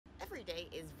Today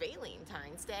is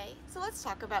Valine-tine's Day, so let's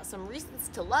talk about some reasons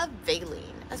to love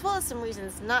valine, as well as some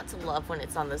reasons not to love when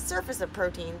it's on the surface of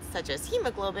proteins, such as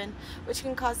hemoglobin, which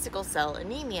can cause sickle cell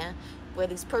anemia, where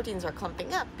these proteins are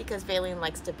clumping up because valine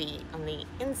likes to be on the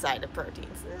inside of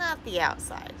proteins, not the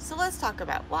outside. So let's talk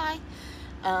about why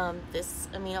this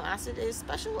amino acid is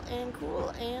special and cool,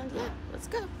 and yeah, let's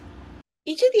go.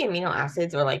 Each of the amino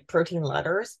acids, or like protein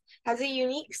letters, has a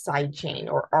unique side chain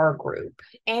or R group.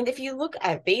 And if you look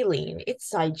at valine, its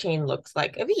side chain looks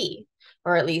like a V,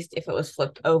 or at least if it was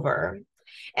flipped over.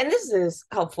 And this is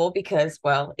helpful because,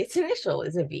 well, its initial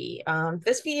is a V.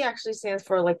 This V actually stands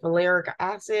for like valeric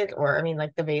acid, or I mean,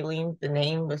 like the valine, the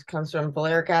name which comes from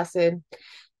valeric acid,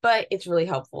 but it's really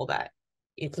helpful that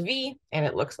it's a V and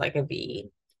it looks like a V.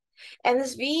 And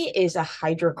this V is a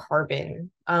hydrocarbon.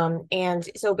 And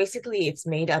so basically it's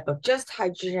made up of just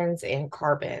hydrogens and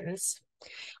carbons.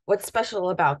 What's special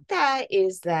about that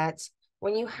is that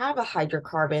when you have a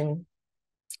hydrocarbon,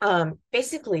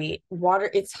 basically water,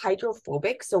 it's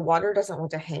hydrophobic, so water doesn't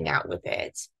want to hang out with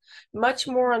it. Much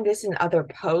more on this in other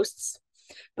posts,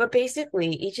 but basically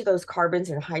each of those carbons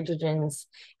and hydrogens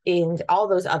and all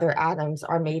those other atoms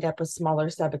are made up of smaller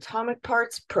subatomic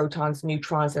parts, protons,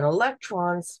 neutrons, and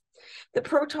electrons. The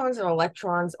protons and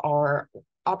electrons are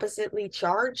oppositely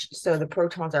charged, so the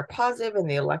protons are positive and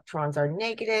the electrons are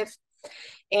negative.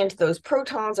 And those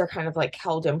protons are kind of like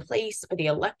held in place, but the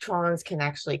electrons can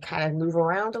actually kind of move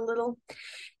around a little.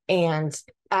 And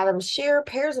atoms share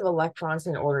pairs of electrons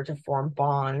in order to form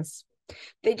bonds.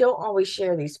 They don't always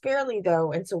share these fairly,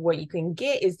 though, and so what you can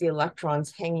get is the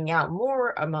electrons hanging out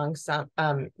more among some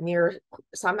near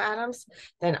some atoms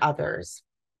than others.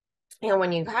 And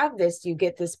when you have this, you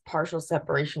get this partial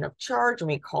separation of charge, and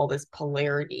we call this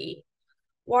polarity.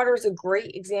 Water is a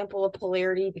great example of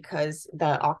polarity because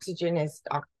the oxygen is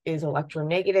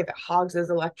electronegative, it hogs those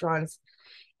electrons,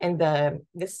 and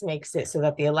this makes it so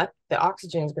that the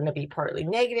oxygen is going to be partly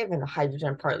negative and the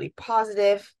hydrogen partly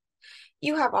positive.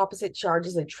 You have opposite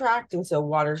charges attract, and so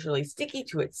water is really sticky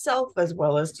to itself as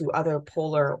well as to other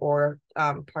polar or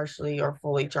partially or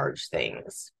fully charged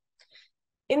things.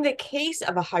 In the case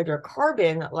of a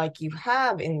hydrocarbon, like you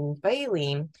have in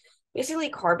valine, basically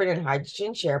carbon and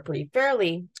hydrogen share pretty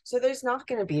fairly, so there's not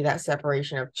going to be that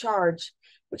separation of charge,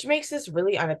 which makes this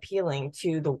really unappealing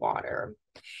to the water.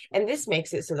 And this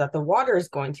makes it so that the water is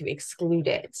going to exclude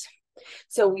it.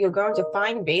 So you're going to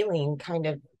find valine kind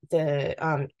of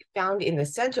found in the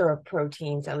center of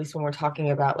proteins, at least when we're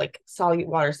talking about like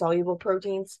water soluble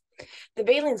proteins. The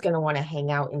valine is going to want to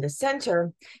hang out in the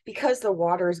center because the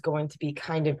water is going to be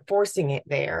kind of forcing it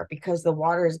there, because the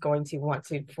water is going to want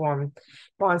to form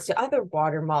bonds to other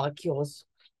water molecules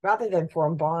rather than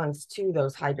form bonds to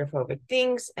those hydrophobic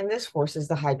things. And this forces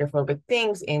the hydrophobic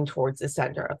things in towards the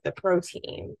center of the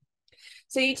protein.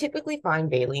 So you typically find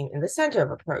valine in the center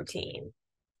of a protein.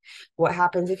 What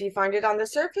happens if you find it on the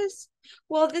surface?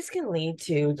 Well, this can lead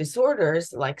to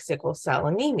disorders like sickle cell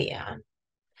anemia.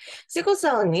 Sickle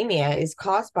cell anemia is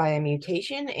caused by a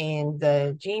mutation in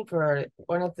the gene for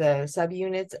one of the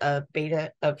subunits of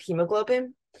beta of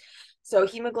hemoglobin. So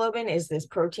hemoglobin is this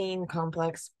protein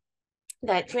complex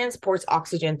that transports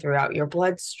oxygen throughout your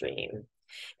bloodstream.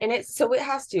 And it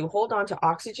has to hold on to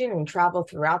oxygen and travel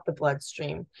throughout the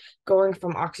bloodstream, going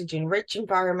from oxygen-rich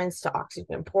environments to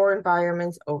oxygen-poor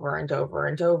environments over and over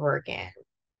and over again.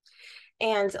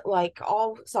 And like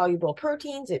all soluble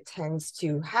proteins, it tends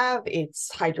to have its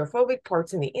hydrophobic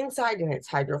parts on the inside and its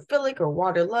hydrophilic or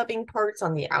water-loving parts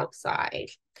on the outside.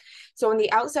 So on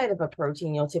the outside of a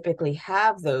protein, you'll typically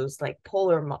have those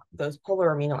polar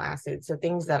amino acids, so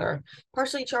things that are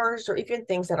partially charged or even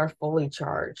things that are fully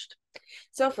charged.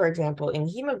 So for example, in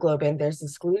hemoglobin, there's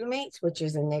this glutamate, which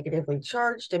is a negatively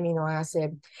charged amino acid,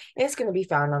 and it's going to be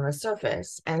found on the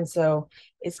surface. And so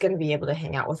it's going to be able to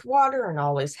hang out with water and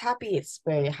all is happy. It's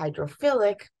very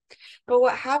hydrophilic. But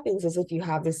what happens is if you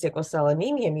have the sickle cell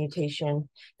anemia mutation,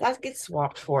 that gets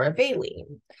swapped for a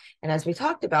valine. And as we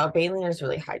talked about, valine is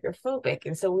really hydrophobic.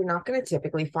 And so we're not going to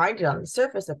typically find it on the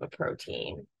surface of a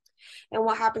protein. And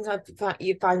what happens when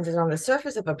you find it on the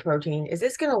surface of a protein is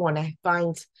it's going to want to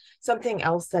find something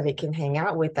else that it can hang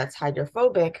out with that's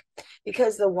hydrophobic,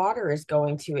 because the water is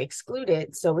going to exclude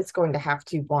it. So it's going to have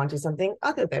to bond to something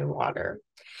other than water.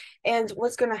 And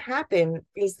what's going to happen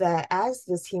is that as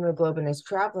this hemoglobin is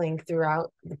traveling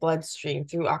throughout the bloodstream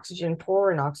through oxygen poor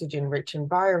and oxygen rich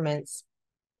environments,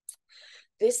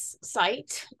 this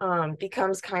site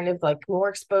becomes kind of like more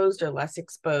exposed or less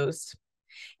exposed.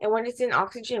 And when it's in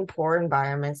oxygen poor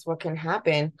environments, what can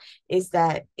happen is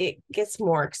that it gets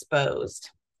more exposed.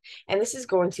 And this is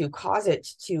going to cause it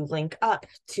to link up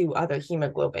to other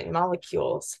hemoglobin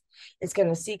molecules. It's going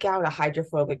to seek out a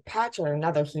hydrophobic patch on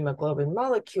another hemoglobin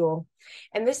molecule,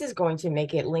 and this is going to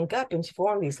make it link up and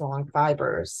form these long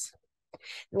fibers.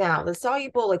 Now, the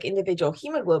soluble, like individual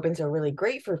hemoglobins are really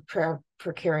great for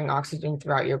carrying oxygen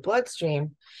throughout your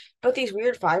bloodstream, but these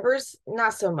weird fibers,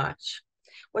 not so much.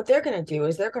 What they're going to do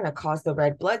is they're going to cause the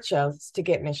red blood cells to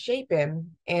get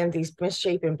misshapen, and these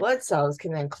misshapen blood cells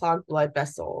can then clog blood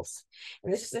vessels.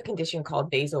 And this is a condition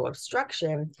called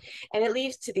vasoobstruction, and it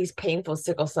leads to these painful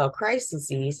sickle cell crises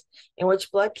in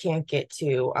which blood can't get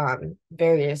to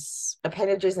various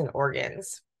appendages and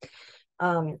organs.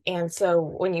 And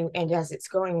so as it's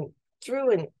going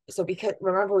through, and so because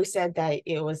remember we said that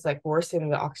it was like worse in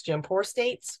the oxygen poor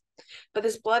states, but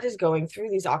this blood is going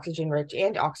through these oxygen rich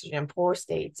and oxygen poor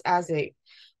states as it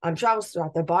travels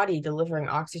throughout the body, delivering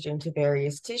oxygen to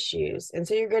various tissues. And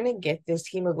so you're going to get this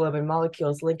hemoglobin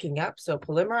molecules linking up, so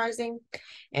polymerizing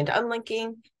and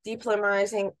unlinking,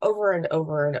 depolymerizing over and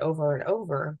over and over and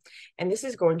over. And this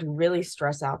is going to really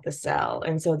stress out the cell.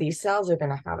 And so these cells are going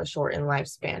to have a shortened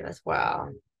lifespan as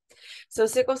well. So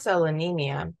sickle cell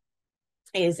anemia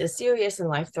is a serious and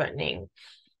life-threatening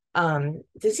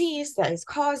disease that is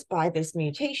caused by this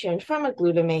mutation from a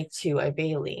glutamate to a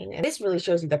valine. And this really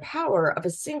shows you the power of a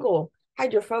single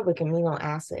hydrophobic amino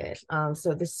acid.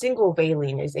 So the single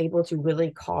valine is able to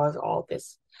really cause all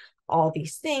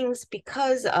these things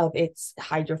because of its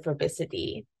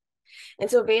hydrophobicity.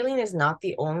 And so valine is not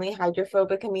the only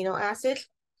hydrophobic amino acid.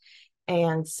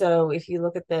 And so if you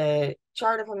look at the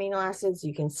chart of amino acids,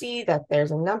 you can see that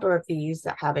there's a number of these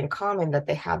that have in common that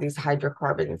they have these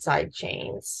hydrocarbon side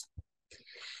chains.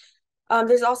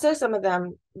 There's also some of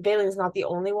them, valine is not the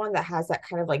only one that has that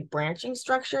kind of like branching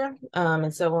structure.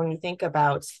 And so when you think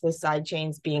about the side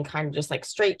chains being kind of just like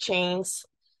straight chains,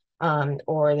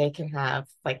 or they can have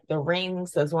like the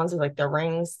rings, those ones are like the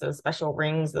rings, those special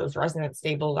rings, those resonance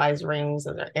stabilized rings,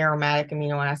 those are aromatic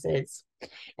amino acids.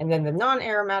 And then the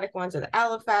non-aromatic ones are the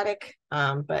aliphatic,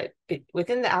 but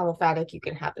within the aliphatic, you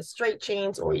can have the straight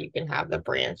chains or you can have the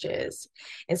branches.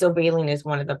 And so valine is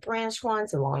one of the branched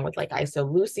ones, along with like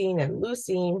isoleucine and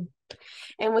leucine.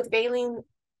 And with valine,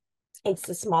 it's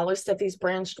the smallest of these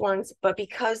branched ones, but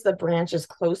because the branch is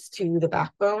close to the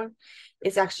backbone,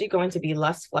 it's actually going to be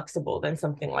less flexible than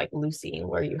something like leucine,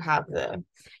 where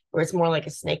it's more like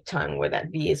a snake tongue, where that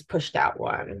V is pushed out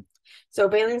one. So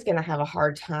valine's going to have a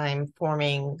hard time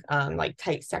forming like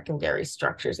tight secondary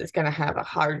structures. It's going to have a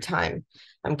hard time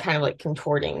kind of like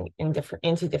contorting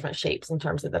into different shapes in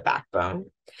terms of the backbone.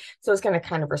 So it's going to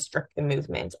kind of restrict the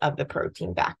movement of the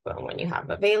protein backbone when you have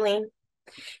a valine.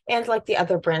 And like the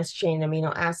other branched chain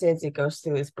amino acids, it goes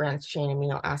through this branched chain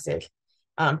amino acid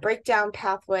breakdown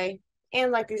pathway.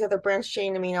 And like these other branched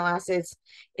chain amino acids,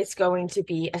 it's going to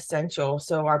be essential.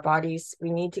 So our bodies, we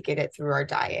need to get it through our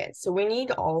diet. So we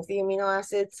need all of the amino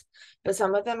acids, but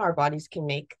some of them our bodies can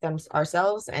make them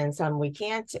ourselves and some we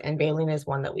can't. And valine is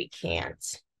one that we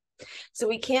can't. So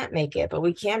we can't make it, but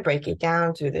we can break it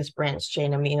down through this branched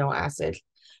chain amino acid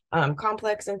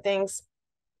complex and things.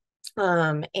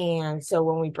 And so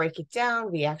when we break it down,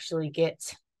 we actually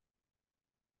get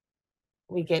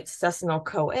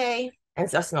succinyl-CoA, and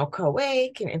succinyl-CoA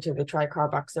can enter the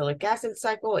tricarboxylic acid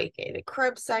cycle, aka the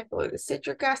Krebs cycle or the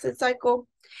citric acid cycle.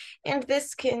 And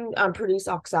this can produce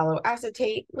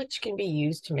oxaloacetate, which can be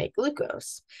used to make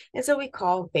glucose. And so we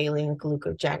call valine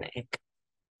glucogenic.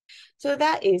 So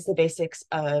that is the basics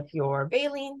of your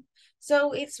valine.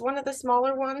 So it's one of the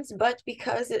smaller ones, but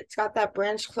because it's got that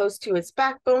branch close to its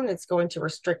backbone, it's going to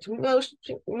restrict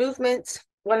movement.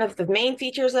 One of the main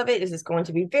features of it is it's going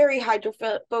to be very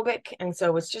hydrophobic. And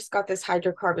so it's just got this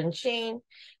hydrocarbon chain,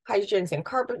 hydrogens and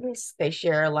carbons. They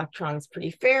share electrons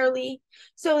pretty fairly,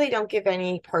 so they don't give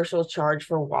any partial charge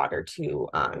for water to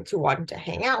water to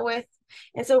hang out with.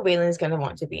 And so valine is going to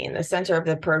want to be in the center of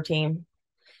the protein.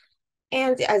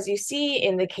 And as you see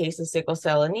in the case of sickle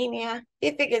cell anemia,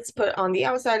 if it gets put on the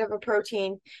outside of a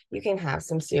protein, you can have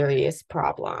some serious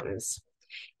problems.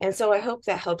 And so I hope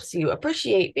that helps you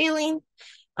appreciate valine.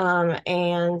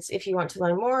 And if you want to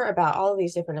learn more about all of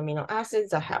these different amino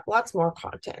acids, I have lots more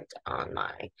content on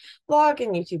my blog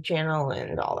and YouTube channel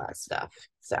and all that stuff.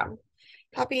 So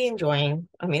happy enjoying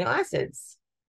amino acids.